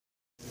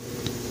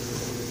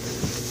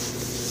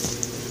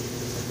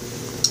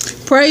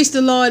Praise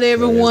the Lord,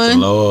 everyone. Praise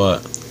the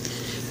Lord.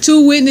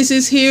 Two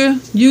witnesses here,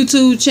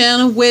 YouTube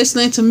channel,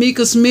 Wesley and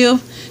Tamika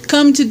Smith,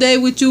 coming today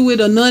with you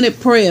with Anointed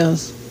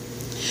Prayers.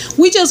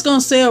 We just going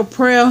to say a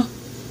prayer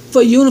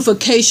for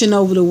unification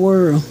over the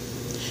world.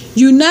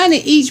 Uniting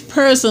each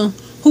person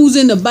who's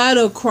in the body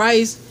of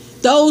Christ,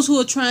 those who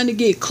are trying to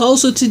get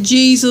closer to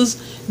Jesus,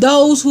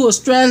 those who are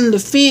straddling the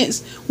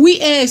fence. We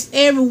ask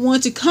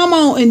everyone to come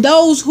on, and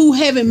those who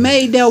haven't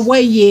made their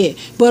way yet,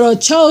 but are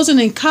chosen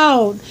and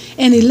called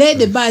and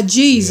elected by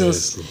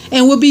Jesus,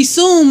 and will be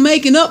soon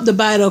making up the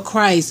body of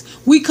Christ.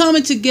 We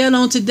coming together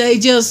on today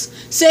just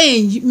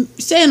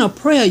saying a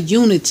prayer of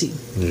unity.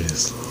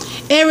 Yes.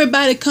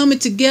 Everybody coming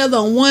together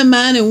on one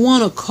mind and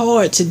one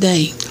accord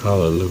today.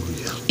 Hallelujah.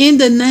 In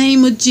the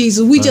name of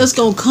Jesus, we just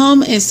going to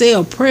come and say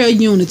a prayer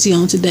of unity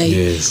on today.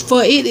 Yes.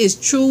 For it is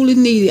truly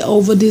needed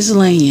over this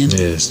land.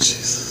 Yes,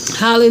 Jesus.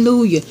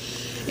 Hallelujah.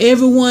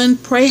 Everyone,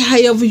 pray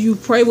however you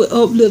pray, with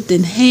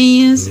uplifting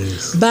hands,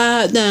 yes,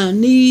 bowed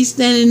down knees,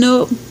 standing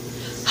up.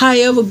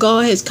 However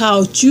God has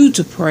called you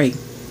to pray.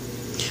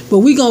 But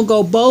we're going to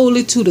go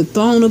boldly to the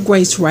throne of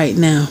grace right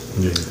now.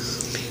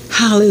 Yes.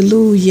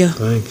 Hallelujah.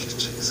 Thank you,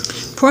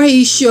 Jesus.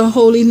 Praise your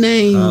holy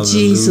name, Hallelujah.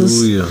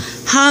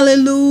 Jesus.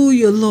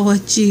 Hallelujah,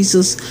 Lord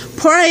Jesus.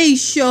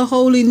 Praise your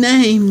holy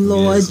name,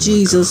 Lord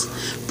Jesus.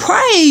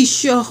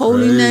 Praise your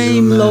holy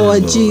name,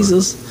 Lord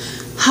Jesus.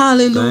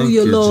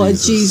 Hallelujah, Lord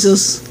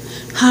Jesus.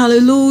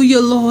 Hallelujah,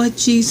 Lord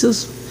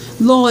Jesus.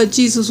 Lord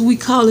Jesus, we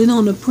calling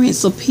on the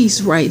Prince of Peace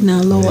right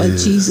now, Lord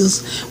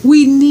Jesus.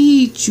 We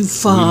need you,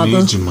 Father. We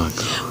need you, my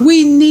God.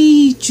 We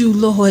need you,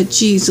 Lord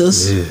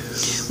Jesus.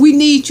 Yes. We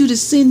need you to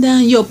send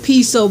down your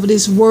peace over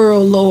this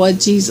world, Lord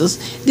Jesus.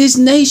 This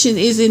nation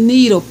is in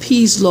need of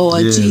peace,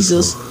 Lord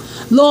Jesus.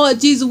 Lord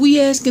Jesus, we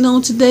asking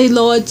on today,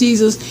 Lord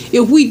Jesus,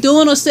 if we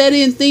doing or said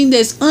anything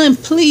that's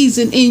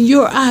unpleasing in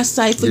your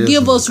eyesight,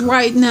 forgive us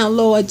right now,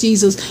 Lord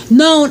Jesus,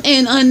 known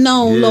and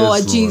unknown,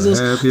 Lord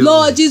Jesus.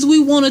 Lord Jesus,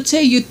 we want to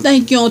tell you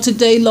thank you on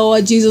today,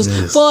 Lord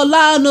Jesus, for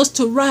allowing us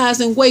to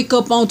rise and wake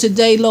up on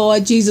today,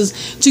 Lord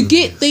Jesus, to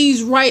get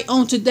things right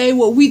on today,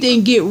 what we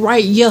didn't get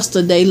right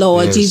yesterday,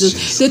 Lord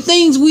Jesus. The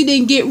things we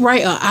didn't get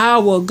right an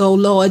hour ago,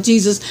 Lord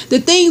Jesus.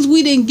 The things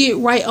we didn't get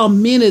right a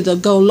minute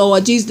ago,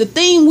 Lord Jesus. The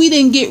thing we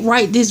didn't get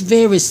right this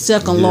very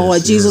second,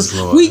 Lord Jesus.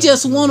 Lord. We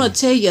just want to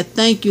tell you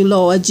thank you,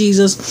 Lord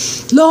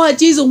Jesus. Lord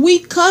Jesus, we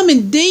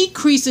coming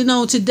decreasing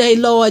on today,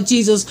 Lord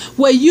Jesus,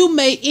 where you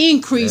may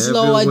increase,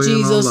 Lord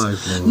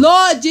Jesus.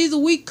 Lord Jesus,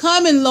 we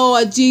coming,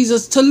 Lord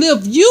Jesus, to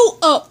lift you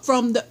up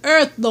from the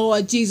earth,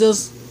 Lord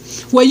Jesus,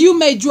 where you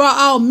may draw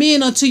all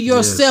men unto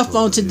yourself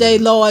on today,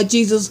 Lord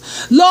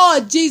Jesus.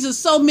 Lord Jesus,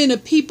 so many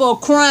people are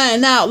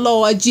crying out,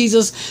 Lord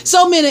Jesus.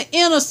 So many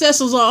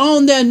intercessors are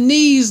on their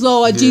knees,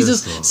 Lord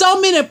Jesus. Lord.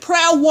 So many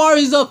prayer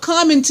warriors are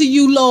coming to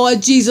you,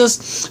 Lord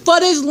Jesus. For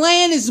this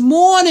land is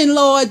mourning,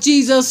 Lord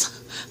Jesus.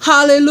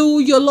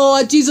 Hallelujah,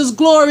 Lord Jesus.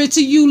 Glory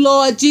to you,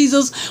 Lord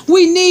Jesus.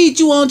 We need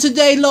you on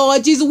today,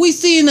 Lord Jesus. We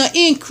seeing an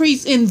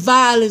increase in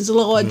violence,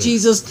 Lord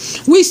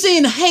Jesus. We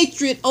seeing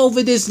hatred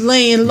over this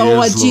land,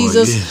 Lord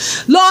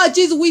Jesus. Lord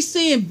Jesus, we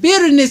seeing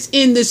bitterness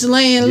in this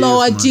land,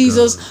 Lord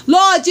Jesus.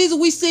 Lord Jesus,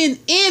 we seeing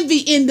envy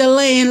in the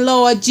land,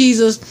 Lord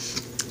Jesus.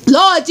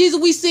 Lord Jesus,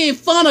 we seeing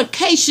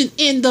fornication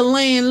in the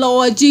land,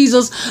 Lord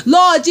Jesus.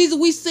 Lord Jesus,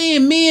 we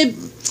seeing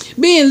men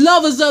being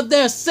lovers of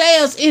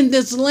themselves in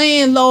this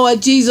land,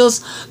 Lord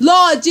Jesus.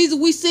 Lord Jesus,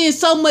 we seeing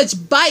so much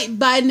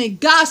biting and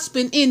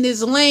gossiping in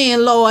this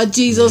land, Lord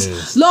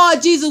Jesus.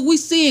 Lord Jesus, we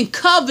seeing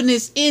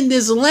covenants in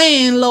this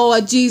land,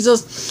 Lord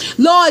Jesus.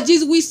 Lord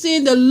Jesus, we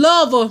seeing the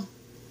love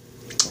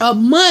of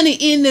money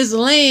in this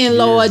land,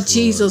 Lord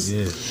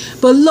Jesus.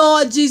 But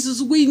Lord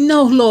Jesus, we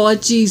know,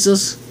 Lord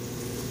Jesus,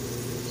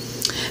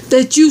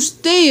 that you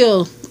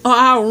still are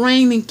our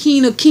reigning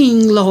King of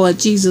Kings, Lord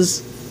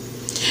Jesus.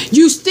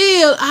 You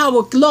still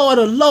our Lord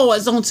of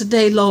Lords on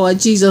today, Lord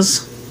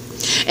Jesus.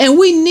 And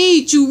we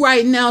need you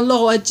right now,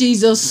 Lord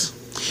Jesus.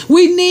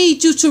 We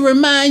need you to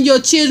remind your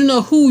children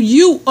of who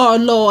you are,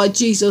 Lord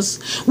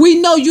Jesus.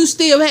 We know you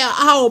still have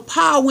our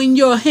power in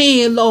your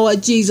hand,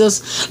 Lord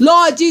Jesus.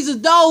 Lord Jesus,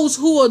 those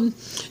who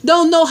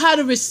don't know how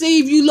to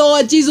receive you,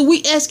 Lord Jesus,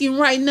 we asking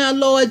right now,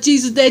 Lord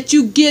Jesus, that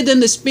you give them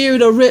the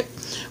spirit of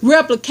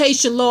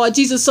replication, Lord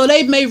Jesus, so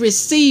they may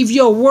receive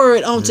your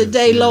word on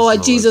today,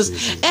 Lord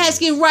Jesus.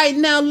 Asking right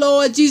now,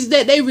 Lord Jesus,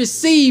 that they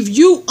receive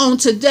you on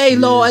today,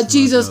 Lord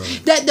Jesus,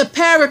 that the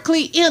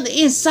paraclete in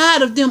the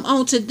inside of them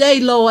on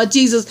today, Lord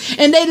Jesus,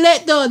 and they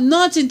let the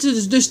anointing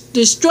to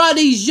destroy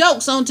these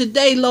yokes on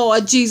today,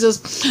 Lord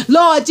Jesus.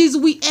 Lord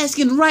Jesus, we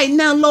asking right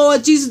now,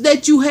 Lord Jesus,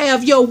 that you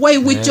have your way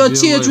with your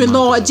children,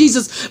 Lord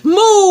Jesus.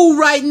 Move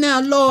right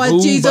now,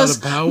 Lord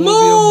Jesus.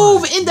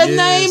 Move in the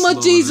name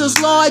of Jesus,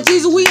 Lord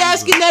Jesus. We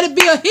asking that it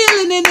be a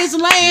healing in this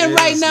land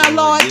right now,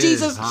 Lord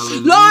Jesus.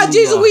 Hallelujah. Lord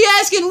Jesus, we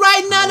asking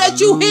right now that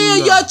you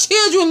heal your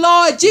children,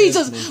 Lord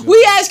Jesus. We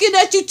asking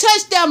that you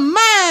touch their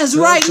minds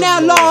right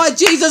now, Lord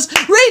Jesus.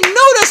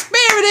 Renew the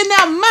spirit in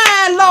their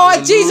mind, Lord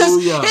Jesus.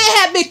 It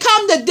had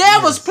become the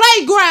devil's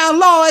playground,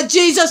 Lord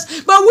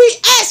Jesus. But we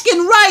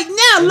asking right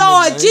now,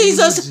 Lord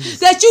Jesus,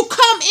 that you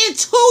come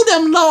into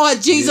them,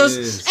 Lord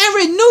Jesus, and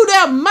renew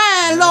their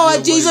mind,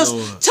 Lord Jesus.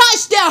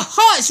 Touch their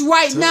hearts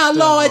right now,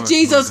 Lord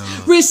Jesus.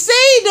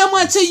 Receive them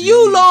unto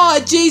you,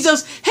 Lord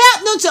Jesus. Help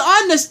them to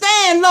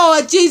understand,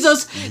 Lord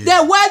Jesus,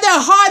 that where their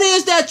heart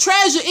is, their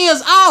treasure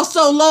is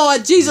also,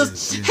 Lord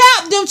Jesus.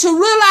 Help them to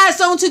realize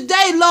on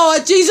today,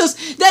 Lord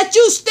Jesus, that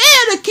you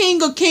still the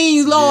King of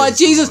Kings, Lord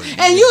Jesus,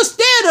 and you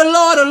still the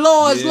Lord of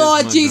Lords,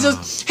 Lord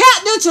Jesus.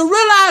 Help them to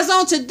realize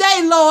on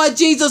today, Lord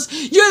Jesus,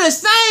 you're the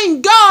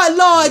same God,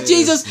 Lord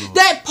Jesus,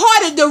 that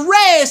parted the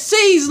Red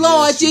Seas,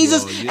 Lord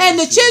Jesus, and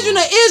the children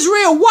of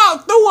Israel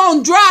walked through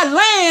on dry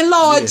land,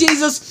 Lord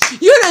Jesus.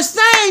 You're the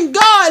same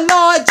God,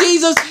 Lord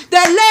Jesus,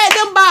 that led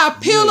them by a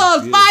pillar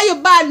of fire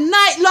by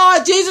night,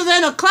 Lord Jesus,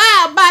 and a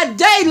cloud by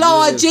day,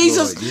 Lord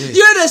Jesus.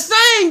 You're the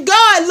same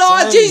God,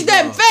 Lord Jesus,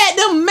 that fed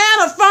them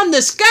manna from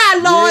the sky,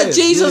 Lord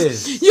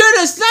Jesus. You're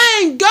the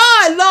same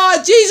God,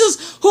 Lord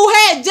Jesus, who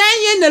had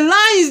Daniel in the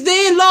lion's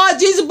den, Lord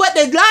Jesus, but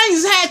the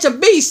lions had to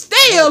be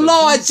still,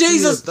 Lord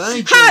Jesus.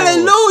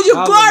 Hallelujah.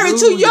 Glory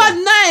to your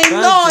name,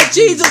 Lord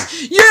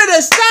Jesus. You're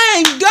the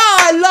same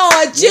God,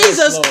 Lord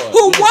Jesus,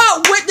 who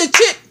walked with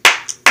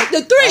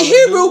the three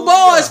Hebrew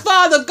boys,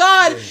 Father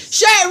God,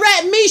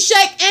 Shadrach,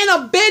 Meshach,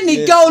 and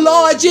Abednego,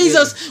 Lord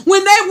Jesus.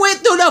 When they went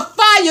through the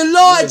fire,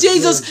 Lord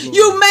Jesus,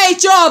 you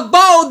made your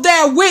abode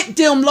there with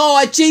them,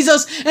 Lord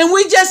Jesus. And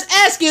we just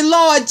asking,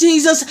 Lord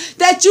Jesus,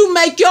 that you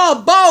make your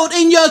abode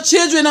in your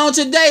children on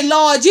today,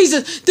 Lord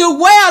Jesus, to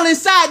dwell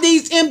inside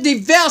these empty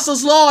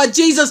vessels, Lord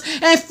Jesus,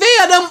 and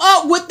fill them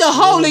up with the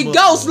Holy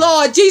Ghost,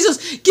 Lord Jesus.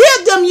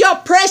 Give them your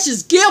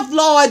precious gift,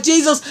 Lord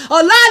Jesus.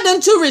 Allow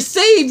them to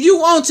receive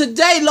you on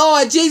today,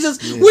 Lord Jesus.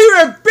 We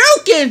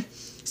rebuking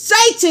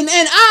Satan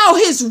and all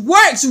his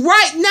works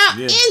right now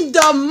in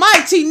the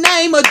mighty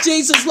name of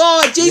Jesus,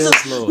 Lord Jesus.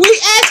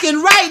 We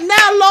asking right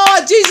now,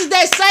 Lord Jesus,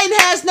 that Satan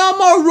has no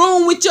more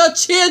room with your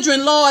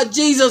children, Lord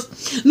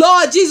Jesus.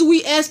 Lord Jesus,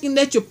 we asking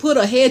that you put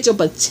a hedge of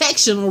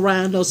protection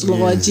around us,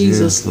 Lord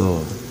Jesus.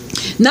 Lord.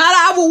 Not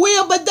our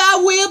will, but thy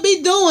will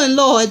be doing,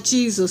 Lord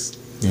Jesus.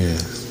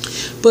 Yes.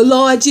 But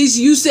Lord Jesus,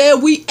 you said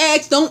we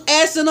ask, don't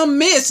ask in a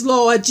miss,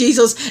 Lord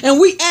Jesus. And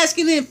we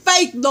asking in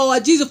faith,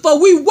 Lord Jesus, for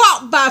we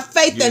walk by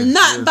faith and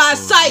not by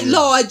sight,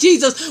 Lord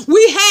Jesus.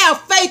 We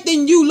have faith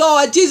in you,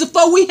 Lord Jesus,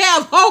 for we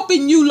have hope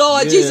in you,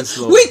 Lord Jesus.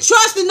 We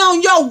trusting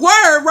on your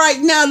word right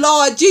now,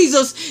 Lord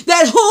Jesus,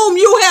 that whom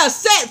you have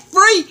set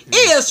free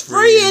is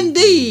free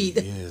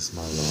indeed. Yes,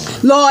 my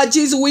Lord. Lord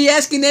Jesus, we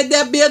asking that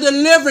there be a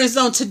deliverance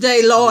on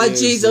today, Lord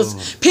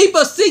Jesus.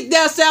 People seek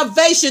their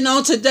salvation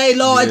on today,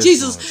 Lord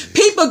Jesus.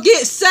 People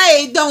get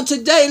saved on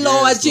today,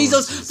 Lord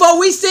Jesus. For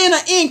we seeing an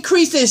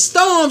increase in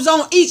storms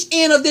on each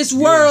end of this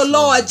world,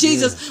 Lord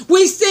Jesus.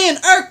 We seeing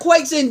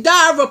earthquakes in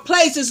dire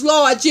places,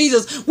 Lord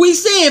Jesus. We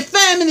seeing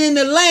famine in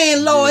the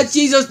land, Lord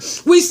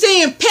Jesus. We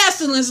seeing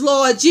pestilence,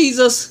 Lord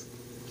Jesus.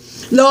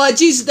 Lord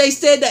Jesus, they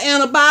said the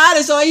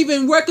antibiotics are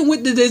even working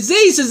with the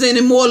diseases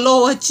anymore,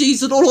 Lord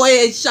Jesus.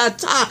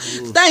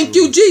 Thank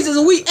you, Jesus.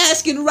 And we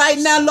asking right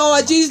now,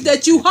 Lord Jesus,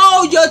 that you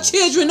hold your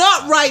children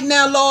up right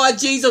now, Lord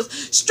Jesus.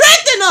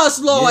 Strengthen us,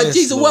 Lord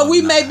Jesus, where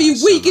we may be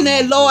weakened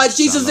at, Lord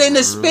Jesus, in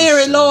the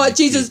spirit, Lord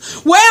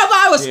Jesus. Wherever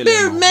our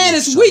spirit man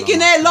is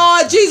weakened at,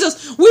 Lord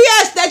Jesus, we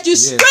ask that you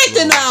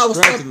strengthen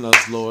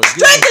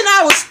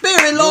our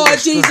spirit, Lord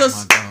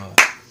Jesus.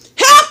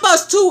 Help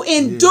us to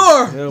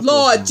endure,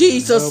 Lord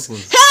Jesus.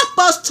 Help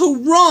us to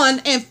run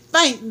and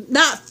faint,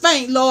 not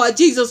faint, Lord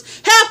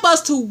Jesus. Help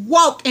us to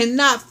walk and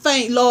not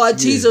faint, Lord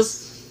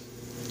Jesus.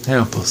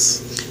 Help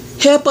us.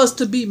 Help us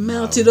to be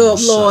mounted up,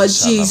 Lord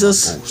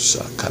Jesus.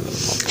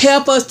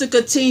 Help us to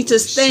continue to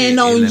stand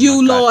on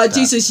you, Lord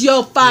Jesus,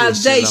 your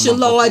foundation,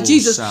 Lord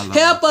Jesus.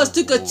 Help us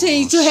to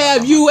continue to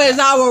have you as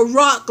our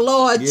rock,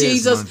 Lord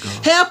Jesus.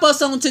 Help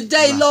us on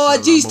today,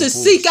 Lord Jesus, to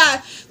seek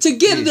out, to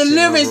get a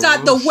deliverance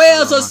out the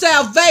wells of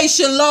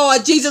salvation,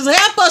 Lord Jesus.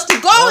 Help us to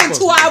go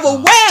into our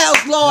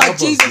wells, Lord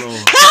Jesus.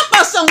 Help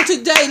us on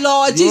today,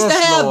 Lord Jesus, to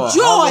have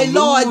joy,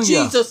 Lord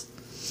Jesus.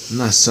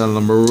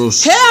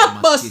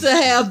 Help us to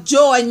have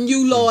joy in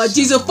you, Lord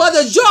Jesus. For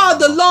the joy of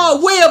the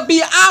Lord will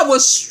be our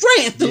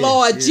strength,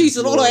 Lord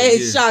Jesus.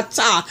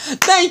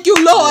 Thank you,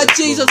 Lord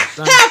Jesus.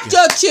 Help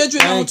your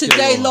children on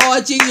today,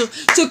 Lord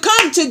Jesus, to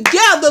come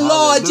together,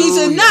 Lord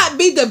Jesus, and not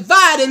be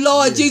divided,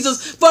 Lord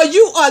Jesus. For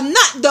you are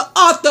not the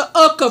author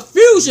of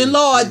confusion,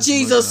 Lord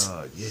Jesus.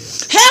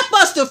 Help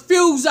us to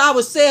fuse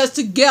ourselves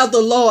together,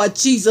 Lord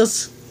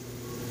Jesus.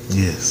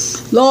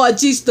 Yes. Lord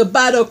Jesus, the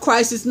body of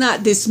Christ is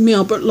not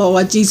dismembered,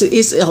 Lord Jesus.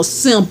 It's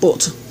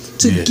assembled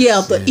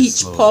together, Yes,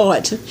 each Lord.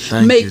 part,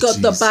 Thank make you, up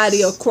the Jesus.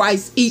 body of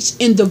Christ, each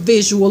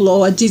individual,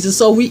 Lord Jesus.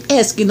 So we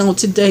asking on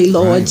today,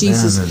 Lord Right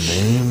Jesus, now, in the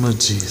name of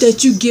Jesus.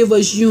 that you give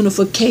us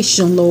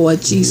unification,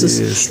 Lord Jesus.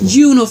 Yes, Lord.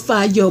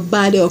 Unify your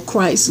body of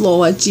Christ,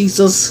 Lord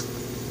Jesus.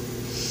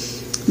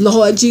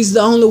 Lord Jesus,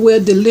 the only way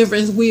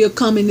deliverance will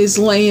come in this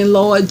land,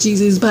 Lord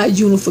Jesus, is by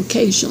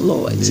unification,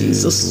 Lord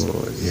Jesus. Yes,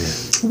 Lord.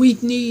 Yes. We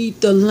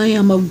need the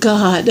Lamb of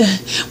God.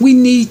 We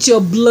need your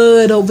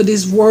blood over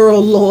this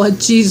world, Lord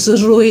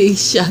Jesus.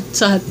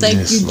 Thank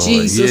Yes, you, Lord.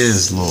 Jesus.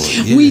 Yes, Lord.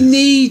 Yes. We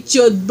need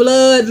your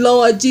blood,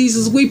 Lord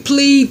Jesus. We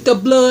plead the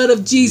blood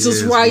of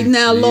Jesus Yes, right we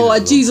now, plead it, Lord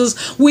Lord.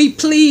 Jesus. We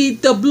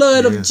plead the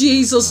blood of Yes,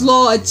 Jesus, my God.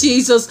 Lord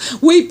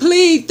Jesus. We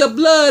plead the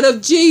blood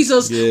of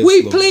Jesus. Yes,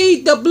 We Lord.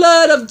 plead the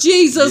blood of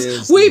Jesus.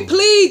 Yes, We Lord.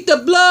 plead the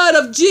blood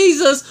of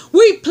Jesus.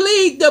 We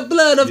plead the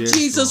blood of Yes,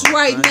 Jesus Lord.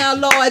 right Thank now,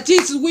 you. Lord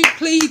Jesus. We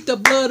plead the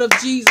blood of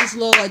Jesus,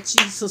 Lord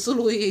Jesus.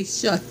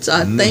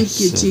 Thank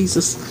you,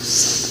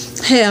 Jesus.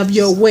 Have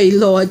your way,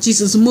 Lord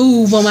Jesus.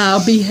 Move on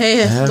our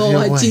behalf, Have your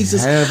Lord way.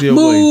 Jesus. Have your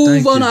way. Move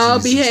Thank on you, our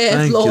Jesus. behalf,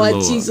 Thank you, Lord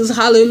Lord. Jesus.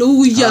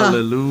 Hallelujah.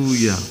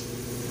 Hallelujah.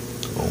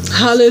 Oh,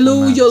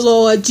 Hallelujah, merciful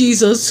Lord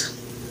Jesus.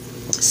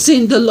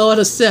 Send the Lord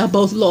of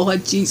Sabbath,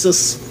 Lord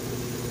Jesus,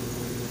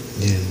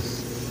 Master.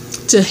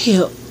 Yes. to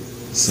help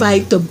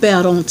fight the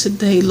battle on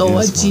today,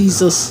 Lord Yes, my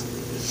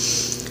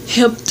Jesus.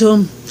 Help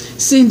them.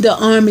 Send the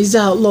armies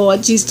out,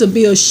 Lord Jesus, to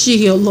be a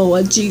shield,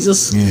 Lord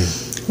Jesus.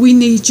 Yes. We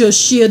need your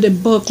shield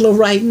and buckler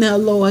right now,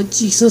 Lord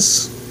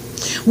Jesus.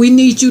 We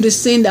need you to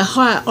send the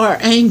high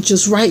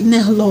archangels right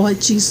now,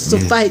 Lord Jesus, to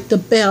Yes. fight the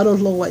battle,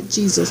 Lord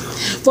Jesus.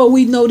 For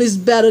we know this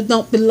battle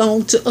don't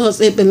belong to us.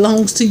 It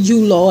belongs to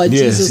you, Lord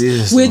Yes, Jesus.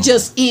 yes, We're Lord.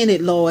 just in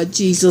it, Lord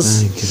Jesus.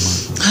 Thank you,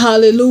 my God.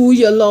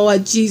 Hallelujah,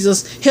 Lord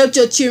Jesus. Help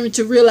your children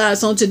to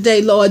realize on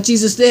today, Lord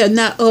Jesus, they are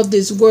not of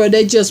this world.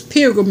 They're just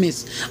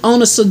pilgrims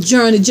on a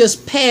sojourner,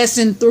 just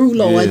passing through,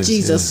 Lord Yes,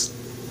 Jesus.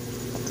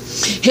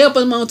 Help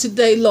them on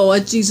today,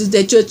 Lord Jesus,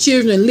 that your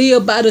children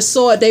live by the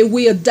sword, they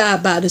will die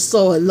by the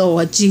sword,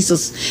 Lord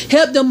Jesus.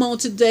 Help them on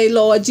today,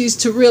 Lord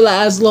Jesus, to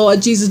realize,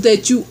 Lord Jesus,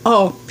 that you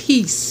are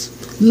peace,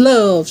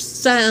 love,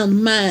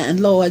 sound mind,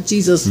 Lord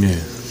Jesus.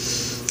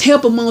 Yes.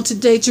 Help them on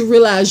today to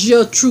realize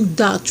your true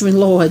doctrine,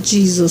 Lord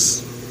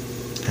Jesus.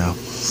 Help.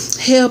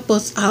 Help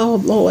us all,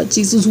 Lord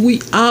Jesus.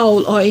 We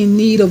all are in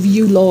need of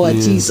you, Lord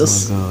Yes,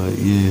 Jesus. my God.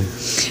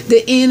 Yes.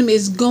 The enemy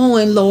is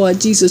going,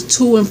 Lord Jesus,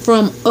 to and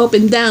from, up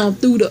and down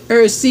through the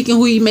earth, seeking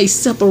who he may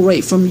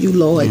separate from you,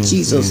 Lord Yes,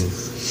 Jesus.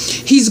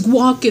 yes. He's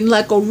walking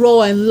like a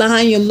roaring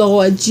lion,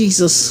 Lord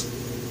Jesus,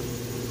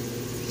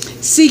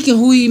 seeking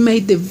who he may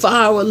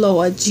devour,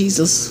 Lord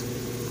Jesus.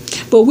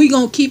 But we're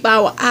going to keep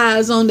our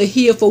eyes on the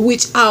hill for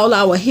which all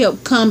our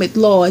help cometh,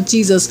 Lord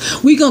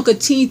Jesus. We're going to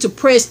continue to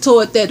press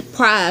toward that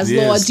prize, Yes,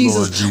 Lord Jesus.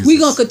 Lord Jesus. We're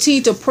going to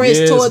continue to press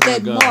Yes, toward my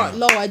that God.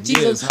 mark, Lord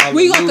Jesus. Yes,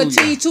 We're going to hallelujah.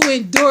 continue to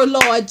endure,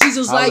 Lord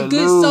Jesus, like good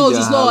Hallelujah,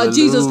 soldiers, Lord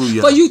Jesus.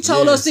 hallelujah. For you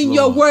told Yes, us in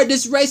your Lord. word,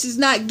 this race is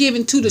not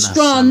given to the Nah,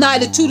 strong,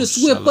 neither to the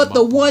swift, but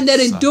the one that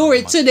endure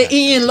it to the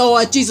end,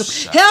 Lord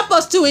Jesus. Help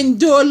us to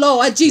endure,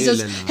 Lord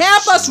Jesus.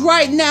 Help us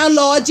right now,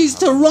 Lord Jesus,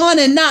 to run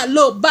and not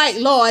look back,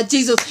 Lord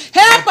Jesus.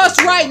 Help us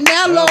right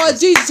now, Lord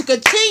Jesus, to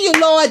continue,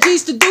 Lord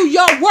Jesus, to do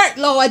your work,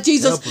 Lord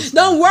Jesus.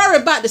 Don't worry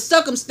about the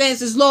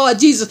circumstances, Lord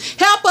Jesus.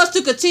 Help us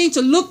to continue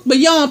to look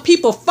beyond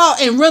people's fault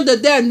and render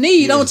their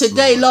need on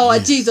today,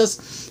 Lord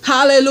Jesus.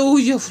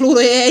 Hallelujah.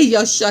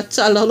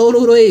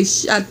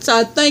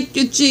 Thank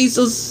you,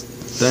 Jesus.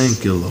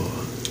 Thank you, Lord.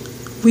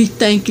 We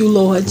thank you,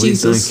 Lord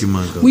Jesus. Thank you,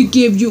 my God. We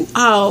give you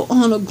all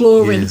honor,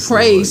 glory, and Yes,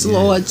 praise, Lord,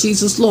 yes. Lord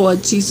Jesus,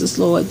 Lord Jesus,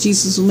 Lord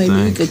Jesus. May we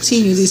Thank you,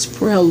 continue this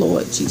prayer,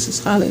 Lord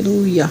Jesus.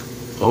 Hallelujah.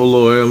 Oh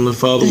Lord, Heavenly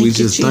Father, Thank we you,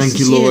 just Jesus. thank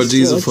you, Lord Yes,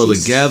 Jesus, Lord for the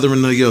Jesus.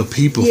 gathering of your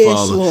people, Yes,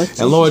 Father. Lord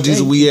And Lord Jesus, Jesus,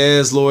 thank we you.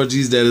 ask, Lord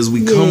Jesus, that as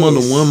we come under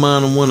Yes. one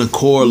mind and one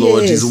accord,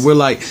 Lord Yes. Jesus, we're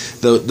like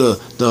the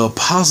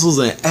apostles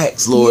in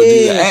Acts, Lord Yes,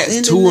 Jesus, in Acts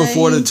the 2 and name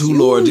 42, of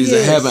Lord Jesus,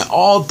 yes. having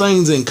all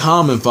things in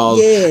common,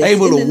 Father, Yes,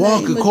 able in to the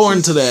walk name of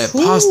according to Jesus. that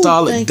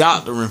apostolic Ooh, thank you.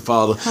 doctrine,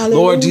 Father. Hallelujah.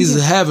 Lord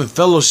Jesus, having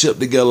fellowship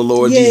together,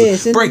 Lord Yes,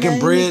 Jesus, in the breaking name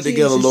bread of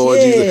together, Jesus. Lord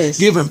Yes. Jesus,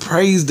 giving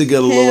praise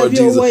together, Have Lord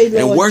your Jesus, way, and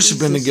Lord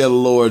worshiping Jesus. together,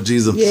 Lord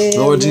Jesus. Yeah,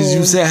 Lord Jesus, you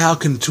Lord. said, how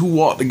can two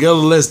walk together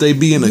unless they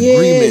be in Yes,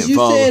 agreement, you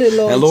Father? said it,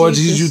 Lord And Lord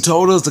Jesus, Jesus. you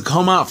told us to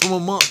come out from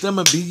amongst them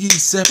and be ye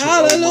separate,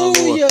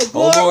 Hallelujah, oh my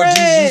Lord. Oh Lord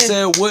Jesus, you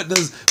glory. said,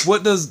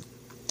 what does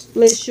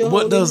Bless your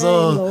what holy does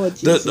name, Lord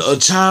Jesus. a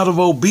child of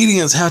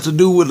obedience have to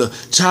do with a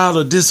child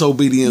of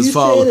disobedience, You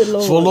Father? said it,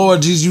 Lord. For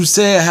Lord Jesus, you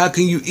said, how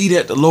can you eat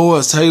at the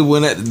Lord's table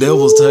and at the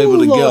devil's Ooh, table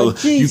together? Lord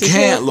Jesus, you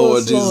can't, help Lord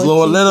us, Jesus. Lord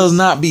Lord,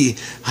 let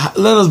Jesus.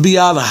 let us be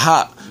either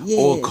hot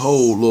or Yes.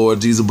 cold,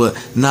 Lord Jesus, but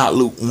not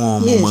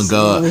lukewarm, Yes, oh my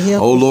God. Lord,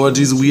 help Oh us, Lord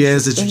Jesus, we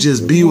ask that you Thank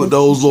just you, be Lord with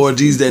those, Lord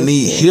Jesus, that Jesus,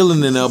 need Lord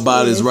healing in their Jesus.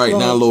 bodies Yes, right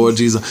now, Lord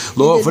Jesus.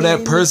 In Lord, the for that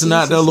name of person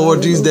out there, Jesus,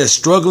 Lord Jesus, hallelujah. that's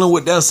struggling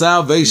with their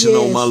salvation,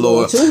 oh Yes, my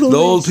Lord. Lord.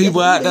 Those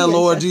people out there,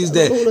 Lord Jesus,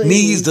 that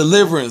needs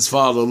deliverance,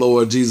 Father,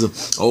 Lord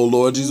Jesus. Oh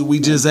Lord Jesus,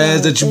 we just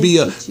ask that you be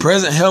a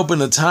present help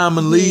in a time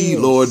of need, Yes.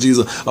 Lord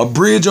Jesus. A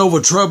bridge over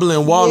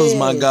troubling waters,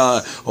 my Yes.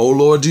 God. Oh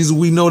Lord Jesus,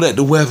 we know that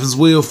the weapons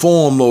will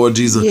form, Lord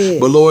Jesus. Yes.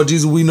 But Lord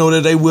Jesus, we know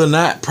that they will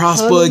not not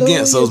prosper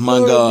against us, my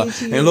God.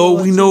 And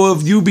Lord, we know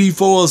if you be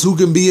for us, who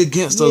can be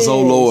against us,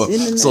 oh Lord.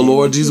 So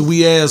Lord Jesus,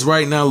 we ask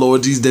right now,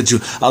 Lord Jesus, that you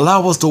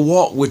allow us to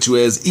walk with you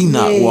as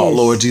Enoch walked,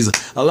 Lord Jesus.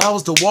 Allow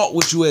us to walk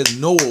with you as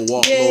Noah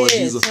walked, Lord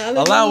Jesus.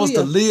 Allow us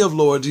to live,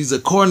 Lord Jesus,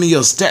 according to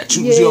your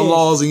statutes, your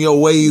laws, and your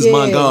ways,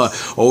 my God.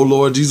 Oh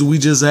Lord Jesus, we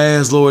just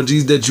ask, Lord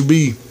Jesus, that you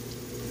be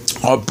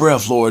our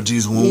breath, Lord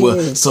Jesus, when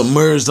we're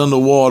submerged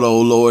underwater,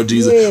 oh Lord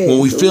Jesus. When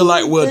we feel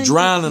like we're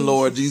drowning,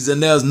 Lord Jesus,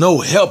 and there's no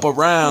help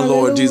around,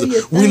 Lord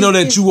Jesus. We know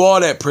that you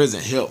are that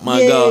present help, my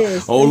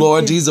God. Oh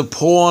Lord Jesus,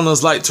 pour on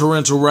us like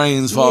torrential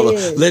rains, Father.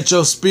 Let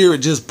your spirit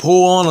just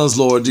pour on us,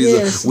 Lord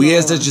Jesus. We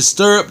ask that you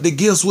stir up the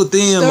gifts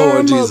within,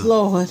 Lord Jesus.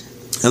 Lord.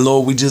 And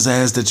Lord, we just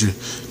ask that you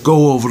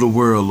go over the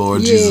world,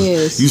 Lord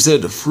Jesus. You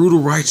said the fruit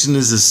of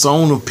righteousness is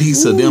sown of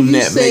peace of them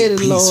that make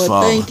peace, Lord.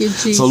 Father. Thank you,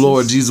 Jesus. So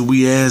Lord Jesus,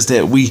 we ask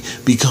that we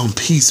become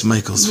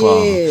peacemakers,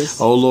 Father.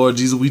 Oh Lord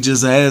Jesus, we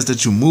just ask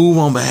that you move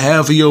on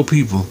behalf of your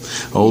people.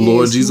 Oh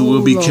Lord Jesus,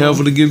 we'll be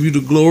careful to give you the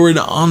glory,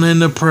 the honor,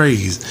 and the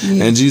praise.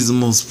 In Jesus'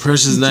 most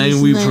precious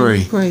name we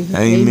pray.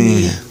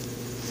 Amen.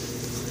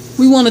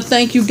 We want to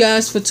thank you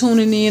guys for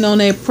tuning in on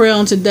that prayer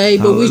on today,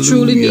 but we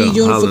truly need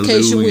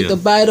unification with the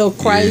body of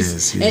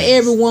Christ, and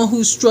everyone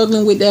who's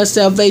struggling with their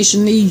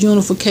salvation needs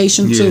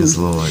unification too. Yes,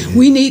 Lord.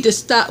 We need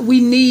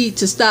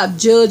to stop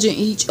judging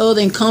each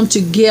other and come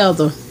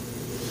together.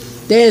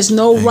 There's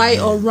no right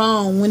or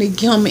wrong when it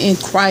comes in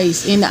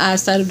Christ, in the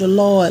eyesight of the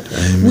Lord.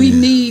 We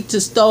need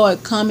to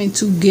start coming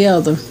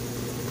together.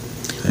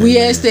 We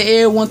ask that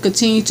everyone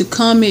continue to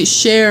comment,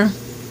 share,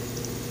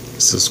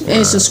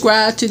 and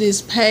subscribe to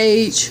this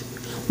page.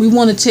 We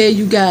want to tell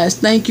you guys,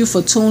 thank you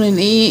for tuning in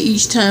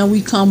each time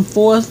we come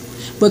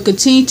forth, but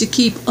continue to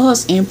keep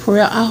us in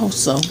prayer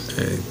also.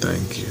 Hey,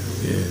 thank you.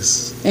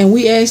 Yes. And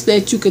we ask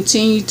that you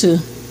continue to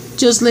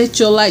just let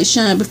your light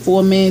shine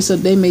before men so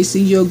they may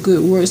see your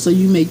good work, so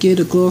you may give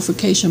the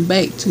glorification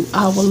back to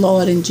our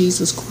Lord and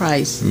Jesus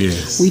Christ.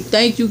 Yes. We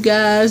thank you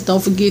guys.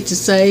 Don't forget to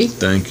say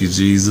thank you,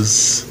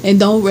 Jesus.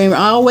 And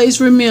always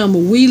remember,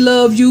 we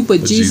love you,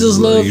 but Jesus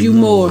loves you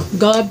more.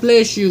 God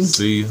bless you.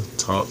 See you.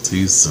 Talk to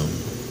you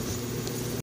soon.